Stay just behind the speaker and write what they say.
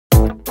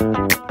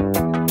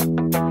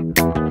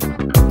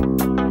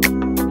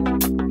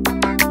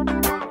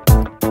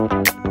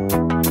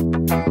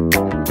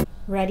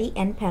Ready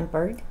and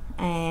pampered,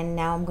 and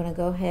now I'm gonna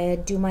go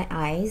ahead do my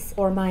eyes.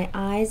 For my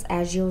eyes,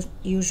 as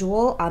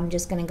usual, I'm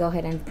just gonna go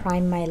ahead and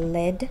prime my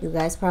lid. You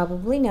guys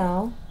probably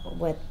know,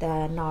 with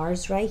the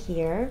NARS right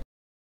here.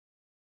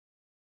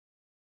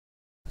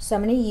 So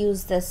I'm going to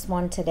use this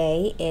one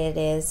today. It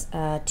is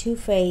Too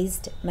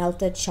Faced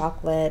Melted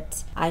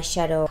Chocolate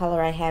eyeshadow.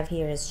 Color I have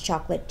here is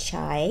Chocolate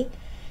Chai,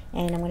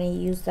 and I'm going to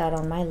use that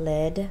on my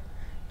lid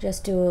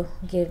just to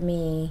give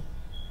me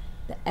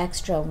the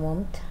extra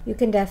warmth. You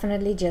can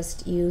definitely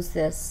just use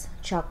this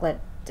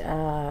chocolate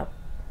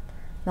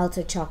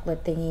melted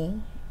chocolate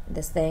thingy,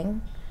 this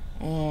thing,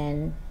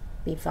 and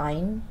be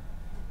fine.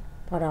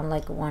 Put on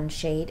like one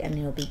shade and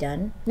it'll be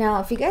done. Now,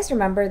 if you guys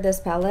remember this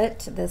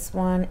palette, this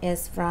one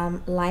is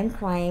from Lime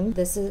Crime.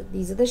 These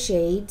are the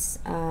shades.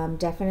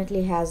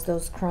 Definitely has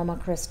those chroma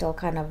crystal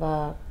kind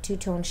of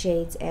two-tone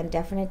shades, and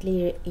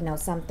definitely, you know,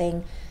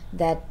 something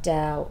that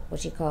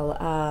what you call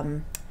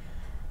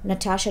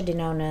Natasha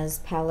Denona's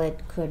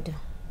palette could,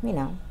 you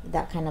know,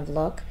 that kind of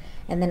look.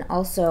 And then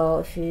also,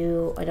 if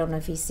you, I don't know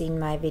if you've seen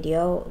my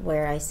video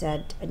where I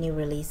said new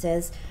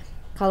releases,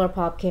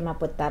 ColourPop came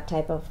up with that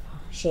type of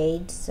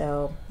shade.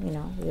 So, you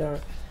know,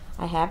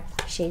 I have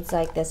shades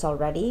like this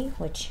already,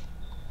 which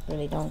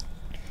really don't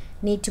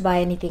need to buy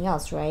anything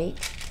else, right?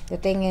 The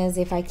thing is,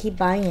 if I keep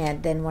buying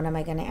it, then when am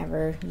I gonna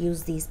ever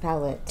use these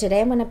palettes?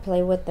 Today I'm gonna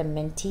play with the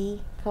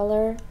minty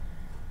color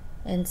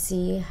and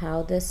see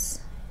how this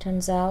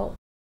turns out.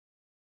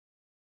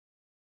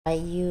 I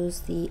use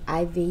the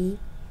IV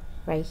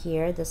right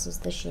here. This is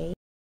the shade.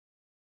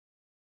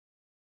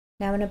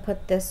 Now I'm gonna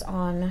put this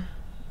on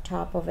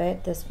top of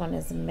it. This one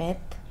is Myth.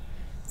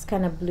 It's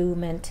kind of blue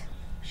mint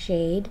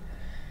shade.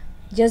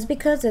 Just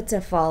because it's a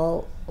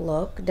fall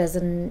look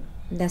doesn't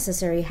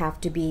necessarily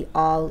have to be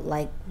all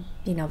like,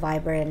 you know,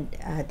 vibrant,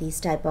 these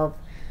type of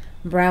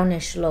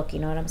brownish look, you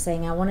know what I'm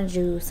saying? I want to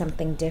do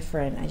something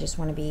different. I just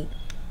want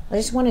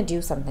to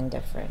do something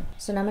different.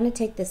 So now I'm going to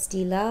take the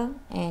Stila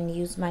and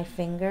use my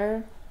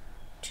finger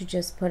to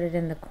just put it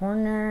in the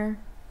corner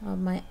of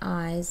my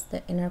eyes,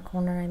 the inner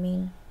corner, I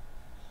mean.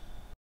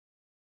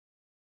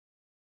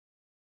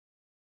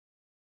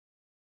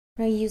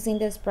 Now using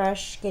this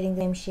brush, getting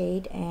the same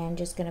shade, and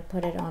just going to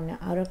put it on the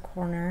outer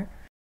corner.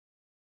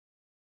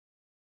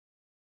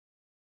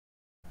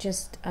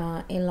 Just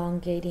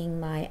elongating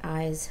my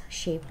eyes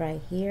shape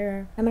right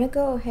here. I'm going to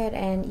go ahead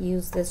and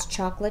use this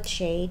chocolate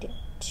shade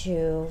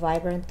to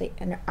vibrate the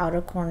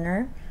outer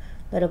corner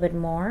a little bit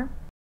more.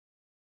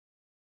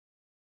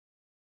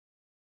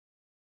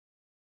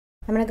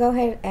 I'm going to go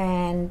ahead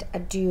and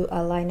do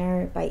a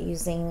liner by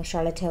using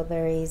Charlotte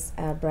Tilbury's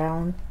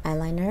brown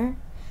eyeliner,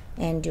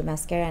 and do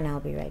mascara, and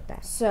I'll be right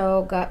back.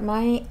 So got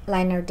my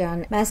liner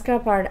done. Mascara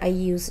part, I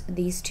use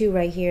these two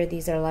right here.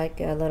 These are like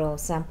a little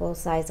sample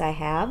size I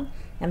have.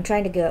 I'm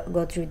trying to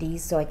go through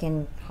these so I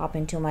can hop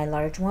into my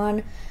large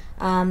one.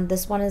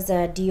 This one is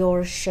a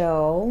Dior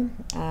Show.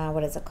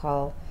 What is it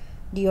called?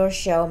 Dior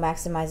Show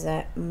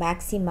Maximizer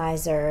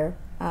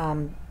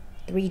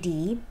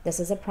 3D. This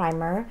is a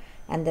primer,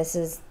 and this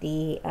is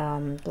the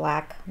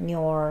Black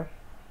Noir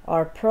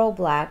or Pro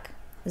Black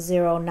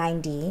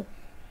 090.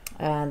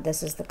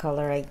 This is the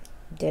color I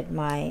did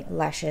my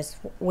lashes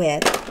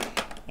with.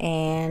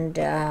 And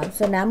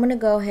so now I'm going to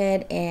go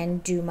ahead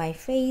and do my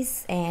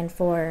face. And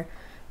for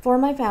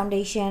my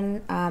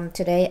foundation,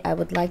 today I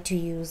would like to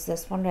use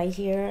this one right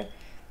here.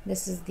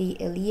 This is the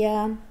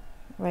Ilia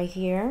right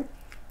here.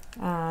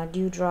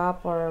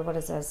 Dewdrop, or what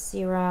is that?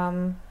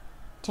 Serum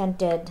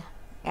Tinted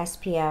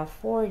SPF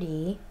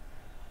 40.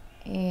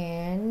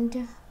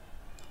 And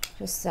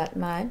just that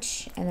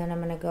much. And then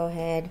I'm going to go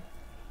ahead,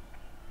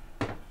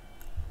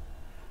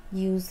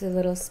 use the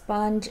little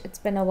sponge. It's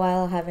been a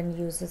while I haven't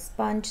used a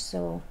sponge,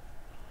 so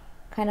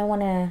kind of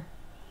want to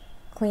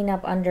clean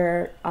up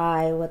under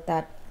eye with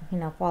that, you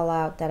know,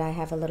 fallout that I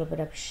have a little bit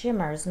of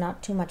shimmers,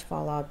 not too much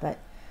fallout, but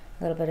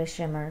a little bit of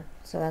shimmer.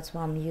 So that's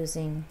why I'm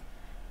using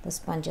the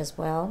sponge as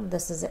well.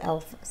 This is an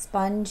e.l.f.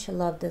 sponge. I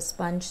love this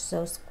sponge,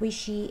 so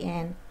squishy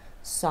and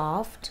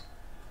soft.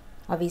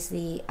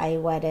 Obviously I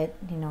wet it,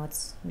 you know,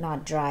 it's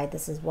not dry.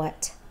 This is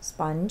wet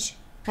sponge.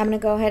 I'm going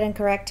to go ahead and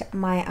correct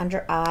my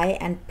under eye,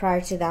 and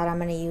prior to that I'm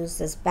going to use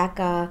this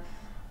Becca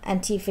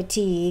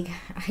Anti-Fatigue.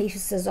 I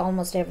use this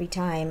almost every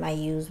time I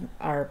use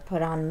or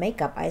put on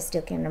makeup. I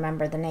still can't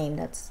remember the name,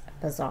 that's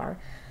bizarre.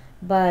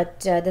 But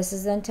this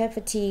is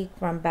Anti-Fatigue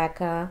from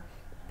Becca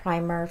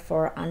primer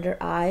for under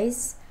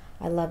eyes.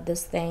 I love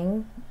this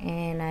thing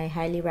and I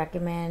highly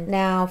recommend.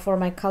 Now for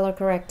my color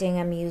correcting,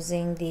 I'm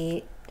using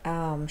the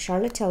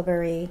Charlotte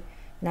Tilbury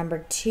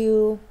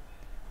 #2.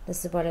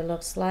 This is what it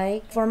looks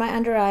like. For my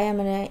under eye, I'm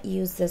going to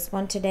use this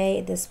one today.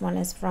 This one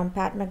is from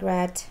Pat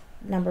McGrath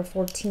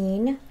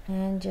 #14.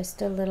 And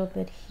just a little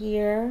bit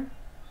here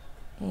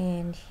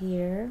and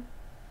here.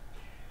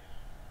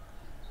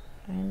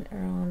 And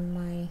around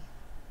my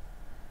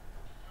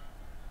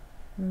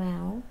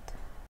mouth.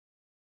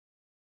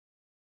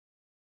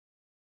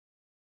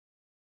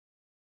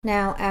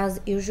 Now,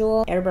 as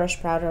usual,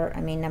 airbrush powder,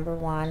 number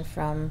one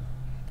from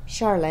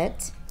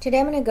Charlotte. Today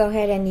I'm going to go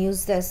ahead and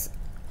use this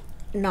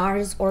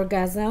NARS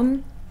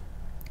Orgasm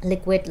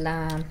liquid,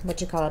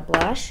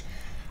 blush.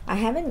 I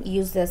haven't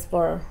used this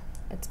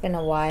it's been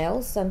a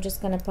while, so I'm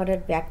just going to put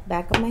it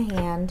back of my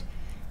hand,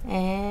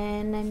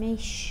 and I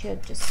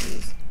should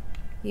just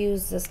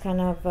use this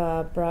kind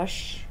of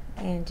brush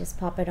and just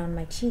pop it on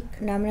my cheek.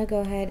 Now I'm going to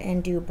go ahead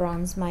and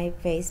bronze my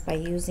face by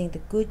using the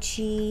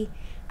Gucci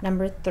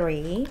number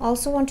 3.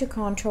 Also want to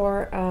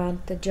contour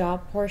the jaw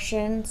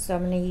portion, so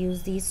I'm going to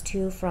use these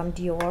two from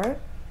Dior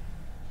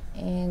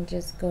and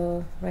just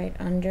go right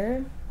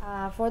under.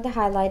 For the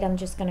highlight, I'm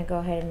just going to go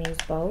ahead and use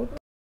both.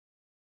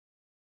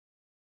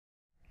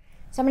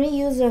 So I'm going to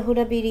use the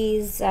Huda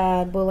Beauty's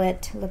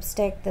Bullet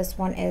lipstick. This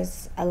one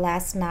is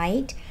Last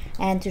Night,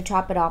 and to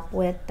top it up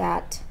with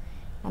that,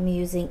 I'm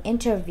using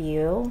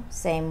Interview,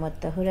 same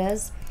with the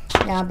Huda's.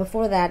 Now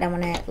before that, I'm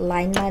going to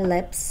line my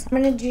lips. I'm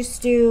going to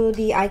just do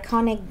the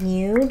Iconic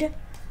Nude.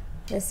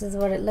 This is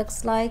what it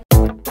looks like.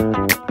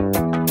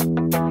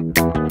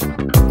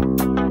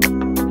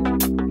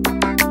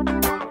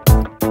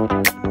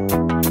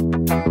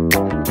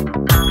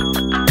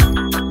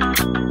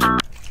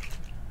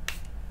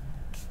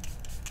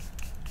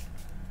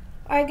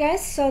 Alright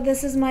guys, so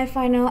this is my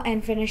final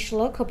and finished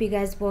look. Hope you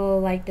guys will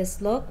like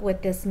this look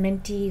with this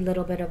minty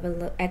little bit of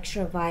a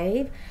extra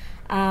vibe.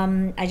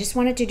 I just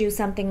wanted to do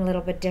something a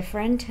little bit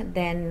different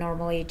than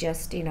normally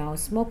just,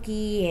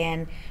 smoky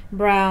and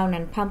brown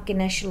and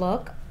pumpkinish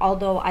look.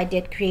 Although I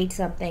did create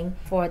something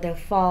for the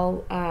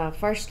fall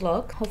first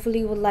look. Hopefully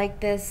you will like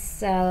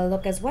this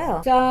look as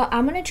well. So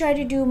I'm going to try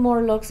to do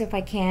more looks if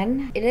I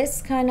can. It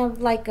is kind of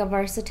like a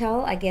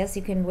versatile. I guess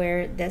you can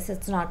wear this.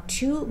 It's not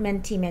too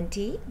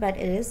minty, but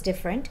it is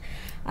different.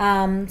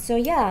 So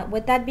yeah,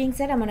 with that being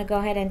said, I'm going to go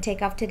ahead and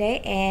take off today,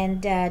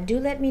 and do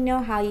let me know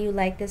how you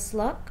like this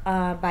look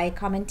by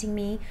commenting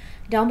me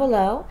down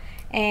below.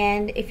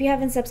 And if you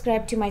haven't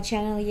subscribed to my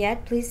channel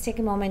yet, please take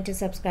a moment to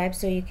subscribe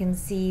so you can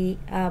see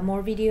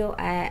more video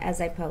as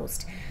I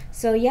post.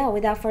 So yeah,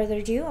 without further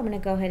ado, I'm going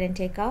to go ahead and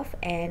take off,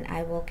 and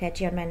I will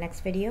catch you on my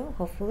next video,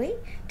 hopefully.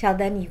 Till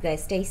then, you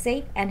guys stay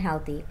safe and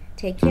healthy.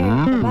 Take care.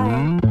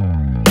 Bye-bye.